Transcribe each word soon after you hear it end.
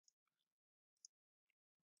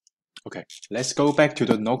Okay, let's go back to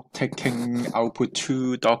the note-taking output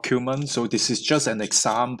 2 document. So this is just an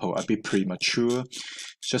example, a bit premature,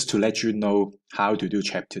 just to let you know how to do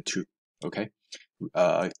chapter 2. Okay,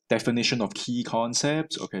 definition of key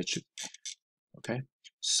concepts. Okay, okay.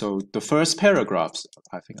 So the first paragraphs,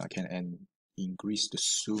 I think I can increase the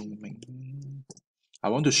zooming. I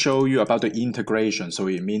want to show you about the integration. So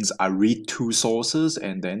it means I read two sources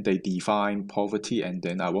and then they define poverty, and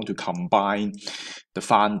then I want to combine the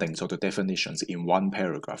findings or the definitions in one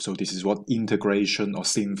paragraph. So this is what integration or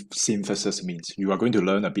synthesis means. You are going to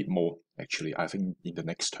learn a bit more, actually, I think, in the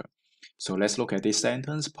next term. So let's look at this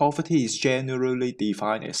sentence. Poverty is generally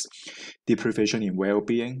defined as deprivation in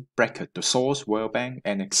well-being, bracket, the source, World Bank,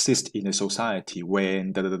 and exist in a society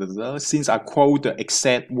when, since I quote the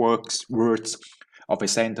exact words of a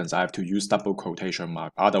sentence, I have to use double quotation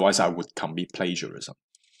mark. Otherwise, I would commit plagiarism.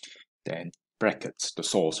 Then brackets, the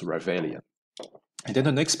source, Rebellion. And then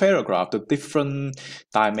the next paragraph, the different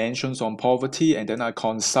dimensions on poverty, and then I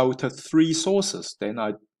consulted three sources. Then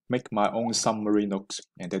I make my own summary notes,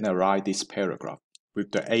 and then I write this paragraph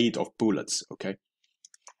with the aid of bullets, okay?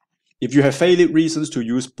 If you have valid reasons to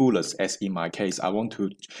use bullets, as in my case, I want to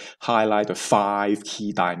highlight the 5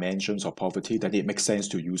 key dimensions of poverty, then it makes sense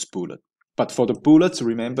to use bullet. But for the bullets,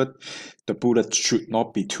 remember, the bullet should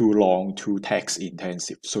not be too long, too text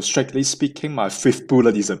intensive. So strictly speaking, my 5th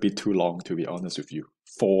bullet is a bit too long, to be honest with you.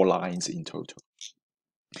 4 lines in total.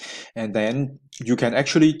 And then you can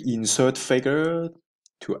actually insert figure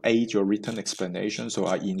to aid your written explanation. So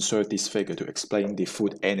I insert this figure to explain the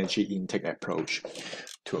food energy intake approach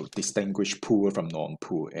to distinguish poor from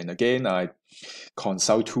non-poor. And again, I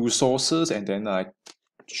consult 2 sources and then I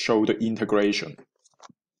show the integration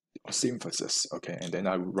or synthesis. Okay, and then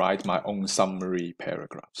I write my own summary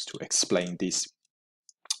paragraphs to explain this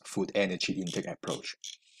food energy intake approach.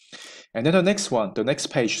 And then the next one, the next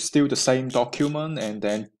page, still the same document, and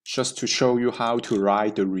then just to show you how to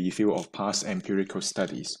write the review of past empirical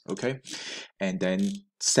studies, okay? And then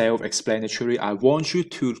self-explanatory, I want you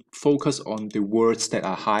to focus on the words that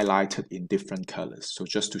are highlighted in different colors. So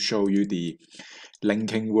just to show you the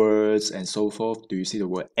linking words and so forth, do you see the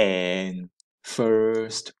word and,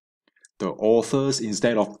 first, the authors,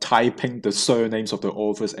 instead of typing the surnames of the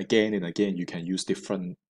authors again and again, you can use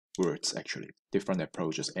different words, actually, different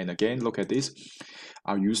approaches. And again, look at this.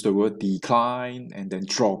 I'll use the word decline and then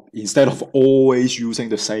drop instead of always using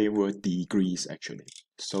the same word degrees, actually.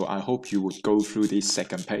 So I hope you would go through this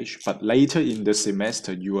second page, but later in the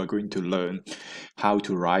semester, you are going to learn how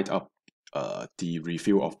to write up the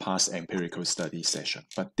review of past empirical study session.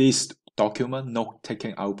 But this document,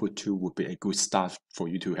 note-taking output 2, would be a good start for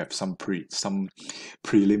you to have some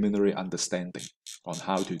preliminary understanding on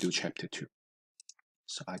how to do chapter 2.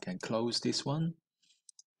 So I can close this one.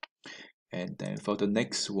 And then for the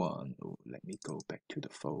next one, let me go back to the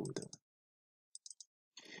folder.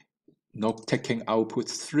 Note-taking output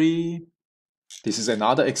 3. This is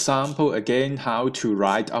another example, again, how to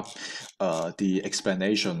write up the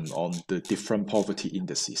explanation on the different poverty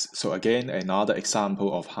indices. So again, another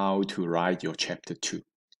example of how to write your chapter 2.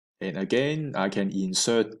 And again, I can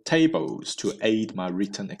insert tables to aid my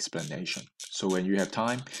written explanation. So when you have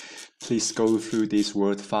time, please go through this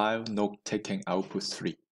Word file, note-taking output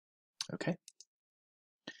 3. Okay?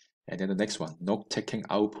 And then the next one, note-taking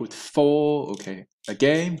output 4. Okay,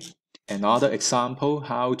 again, another example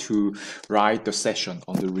how to write the section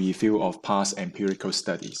on the review of past empirical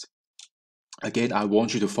studies. Again, I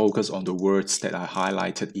want you to focus on the words that are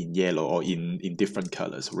highlighted in yellow or in different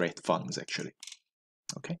colors, red fonts actually.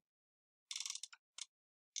 Okay.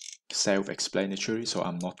 Self-explanatory, so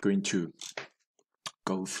I'm not going to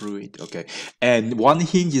go through it. Okay. And one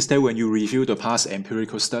hint is that when you review the past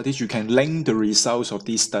empirical studies, you can link the results of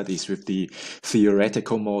these studies with the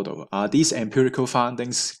theoretical model. Are these empirical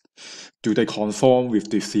findings, do they conform with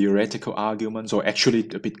the theoretical arguments or actually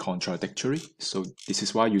a bit contradictory? So this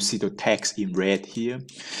is why you see the text in red here.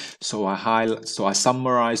 So I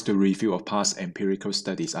summarize the review of past empirical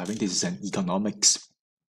studies. I think this is an economics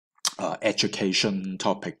education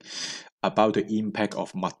topic about the impact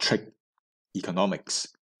of matrix economics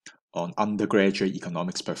on undergraduate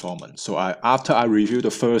economics performance. So after I review the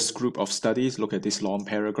first group of studies, look at this long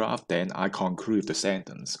paragraph, then I conclude the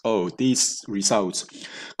sentence. Oh, these results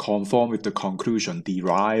conform with the conclusion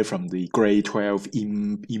derived from the grade 12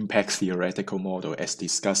 impact theoretical model as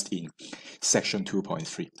discussed in section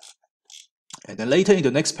 2.3. And then later in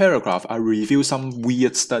the next paragraph, I review some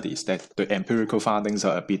weird studies that the empirical findings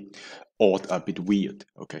are a bit odd, a bit weird.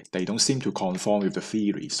 Okay, they don't seem to conform with the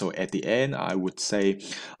theory. So at the end, I would say,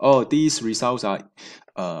 oh, these results are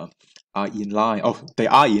are in line. Oh, they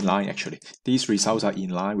are in line actually. These results are in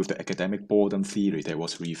line with the academic boredom theory that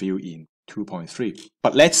was reviewed in 2.3.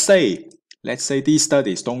 But let's say these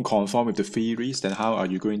studies don't conform with the theories, then how are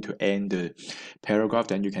you going to end the paragraph?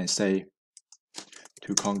 Then you can say,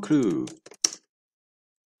 to conclude,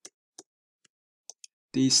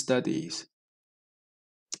 these studies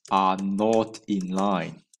are not in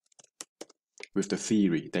line with the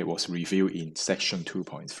theory that was reviewed in section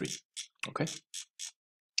 2.3. Okay?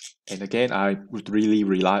 And again, I would really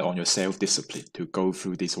rely on your self-discipline to go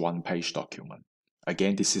through this one-page document.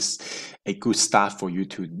 Again, this is a good start for you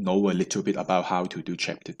to know a little bit about how to do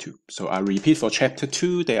chapter 2. So I repeat, for chapter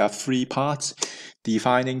 2, there are 3 parts: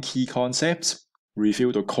 defining key concepts,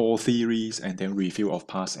 review the core theories, and then review of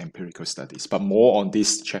past empirical studies. But more on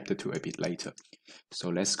this chapter 2 a bit later. So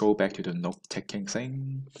let's go back to the note-taking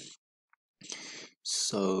thing.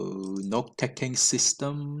 So note-taking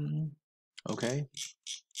system, okay.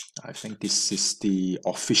 I think this is the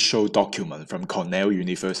official document from Cornell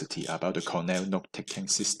University about the Cornell note-taking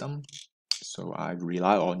system. So I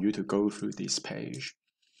rely on you to go through this page.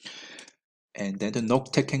 And then the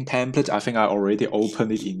note-taking template, I think I already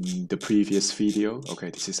opened it in the previous video. Okay,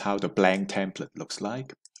 this is how the blank template looks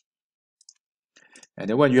like. And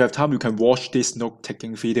then when you have time, you can watch this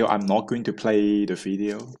note-taking video. I'm not going to play the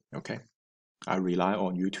video, okay? I rely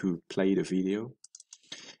on you to play the video.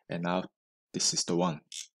 And now this is the one.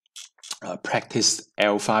 Practice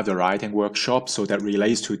L5, the writing workshop. So that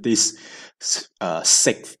relates to this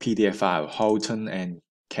 6th PDF file, Houghton and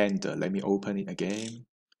Kender. Let me open it again.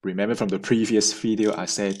 Remember from the previous video, I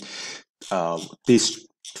said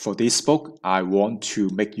for this book, I want to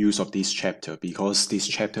make use of this chapter because this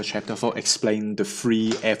chapter 4, explains the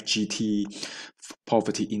 3 FGT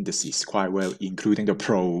poverty indices quite well, including the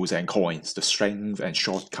pros and cons, the strengths and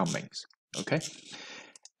shortcomings. Okay.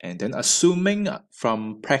 And then assuming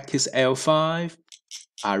from practice L5,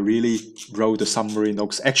 I really wrote the summary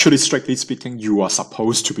notes. Actually, strictly speaking, you are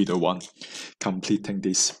supposed to be the one completing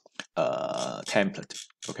this template.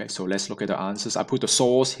 Okay, so let's look at the answers. I put the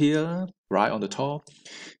source here, right on the top.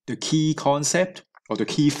 The key concept or the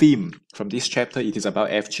key theme from this chapter, it is about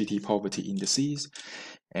FGT poverty indices.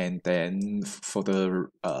 And then for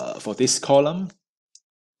this column,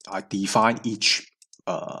 I define each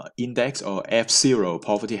index, or F0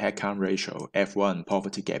 poverty headcount ratio, F1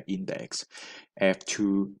 poverty gap index,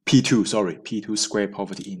 P2 square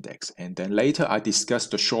poverty index, and then later I discuss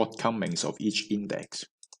the shortcomings of each index.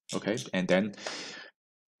 Okay, and then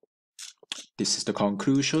this is the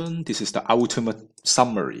conclusion. This is the ultimate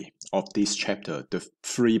summary of this chapter. The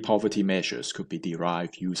 3 poverty measures could be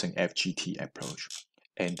derived using FGT approach.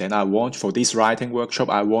 And then for this writing workshop,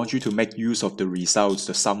 I want you to make use of the results,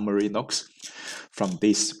 the summary notes from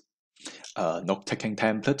this note-taking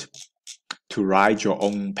template to write your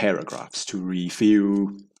own paragraphs, to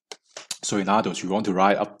review. So in other words, you want to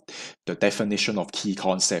write up the definition of key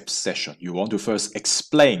concepts session. You want to first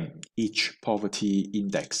explain each poverty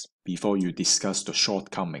index before you discuss the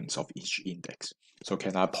shortcomings of each index. So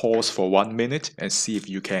can I pause for 1 minute and see if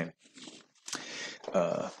you can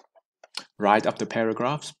write up the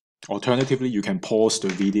paragraphs? Alternatively, you can pause the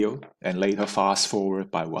video and later fast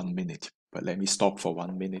forward by 1 minute. But let me stop for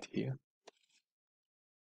 1 minute here.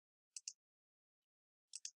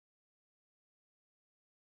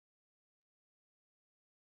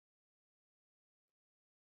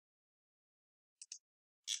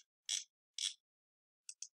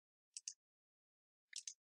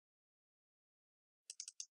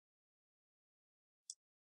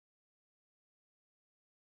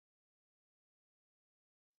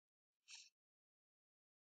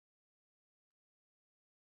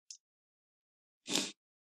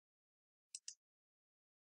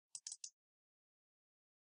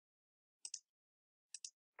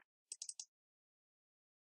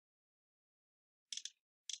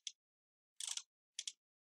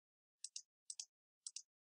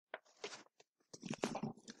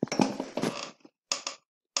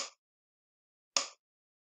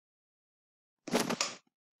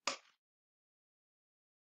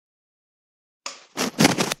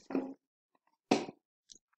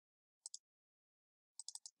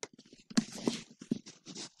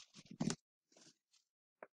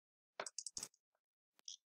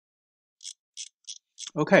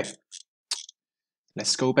 Okay,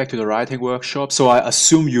 let's go back to the writing workshop. So I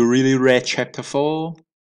assume you really read chapter 4.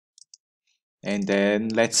 And then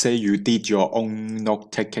let's say you did your own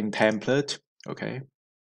note-taking template. Okay.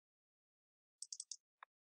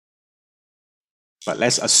 But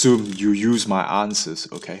let's assume you use my answers.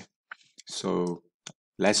 Okay. So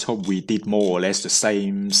let's hope we did more or less the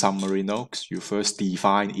same summary notes. You first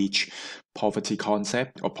define each poverty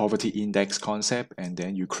concept or poverty index concept, and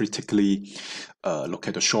then you critically look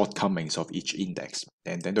at the shortcomings of each index.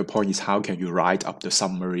 And then the point is, how can you write up the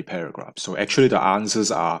summary paragraph? So actually the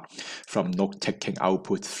answers are from note-taking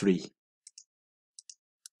output 3.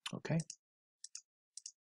 Okay.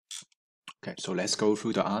 Okay, so let's go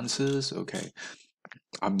through the answers. Okay.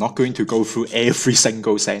 I'm not going to go through every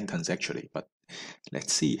single sentence actually, but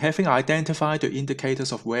let's see. Having identified the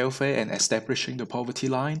indicators of welfare and establishing the poverty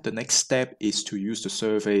line, the next step is to use the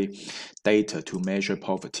survey data to measure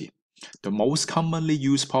poverty. The most commonly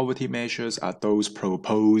used poverty measures are those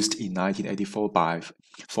proposed in 1984 by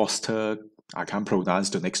Foster, I can't pronounce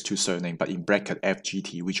the next two surnames, but in bracket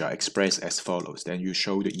FGT, which are expressed as follows. Then you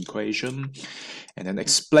show the equation and then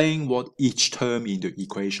explain what each term in the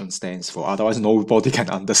equation stands for. Otherwise, nobody can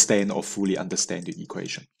understand or fully understand the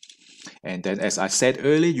equation. And then, as I said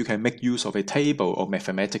earlier, you can make use of a table or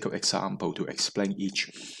mathematical example to explain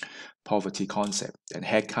each poverty concept. And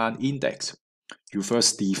headcount index, you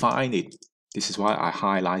first define it. This is why I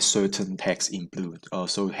highlight certain text in blue.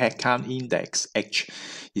 So headcount index, H,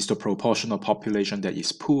 is the proportion of population that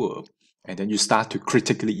is poor. And then you start to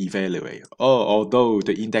critically evaluate. Although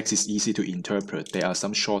the index is easy to interpret, there are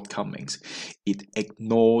some shortcomings. It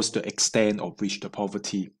ignores the extent of which the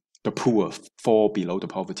poor fall below the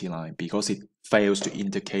poverty line because it fails to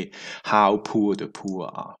indicate how poor the poor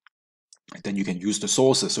are. Then you can use the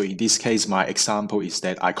sources. So in this case, my example is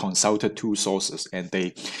that I consulted 2 sources and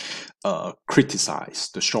they criticize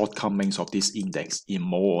the shortcomings of this index in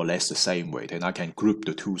more or less the same way. Then I can group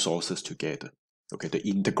the 2 sources together. Okay, the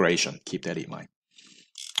integration, keep that in mind.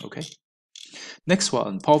 Okay. Next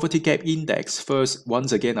one, poverty gap index. First,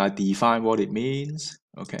 once again, I define what it means.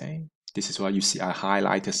 Okay. This is why you see I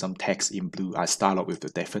highlighted some text in blue. I start off with the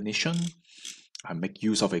definition. I make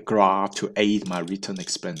use of a graph to aid my written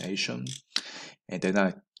explanation. And then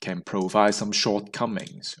I can provide some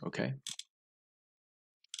shortcomings, okay?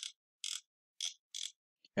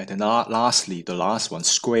 And then lastly, the last one,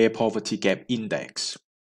 square poverty gap index.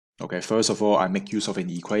 Okay, first of all, I make use of an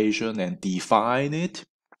equation and define it,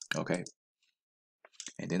 okay?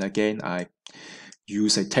 And then again, I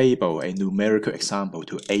use a table, a numerical example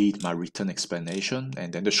to aid my written explanation.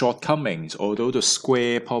 And then the shortcomings, although the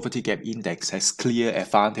square poverty gap index has clear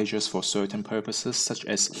advantages for certain purposes, such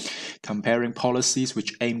as comparing policies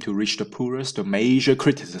which aim to reach the poorest, the major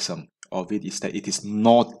criticism of it is that it is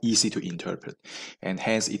not easy to interpret, and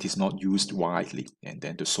hence it is not used widely. And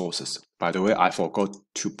then the sources. By the way, I forgot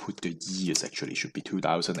to put the years, actually it should be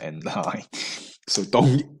 2009. So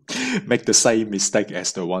don't make the same mistake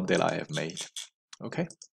as the one that I have made. Okay.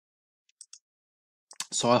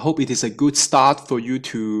 So I hope it is a good start for you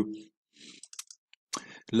to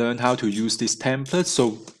learn how to use this template.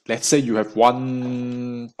 So let's say you have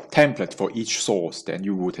one template for each source, then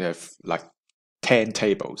you would have like 10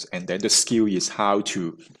 tables. And then the skill is how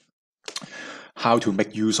to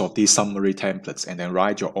make use of these summary templates and then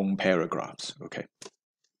write your own paragraphs. Okay.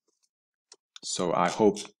 So I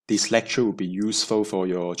hope this lecture will be useful for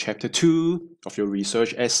your chapter 2 of your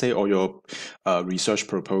research essay or your research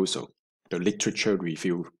proposal, the literature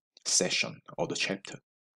review session or the chapter.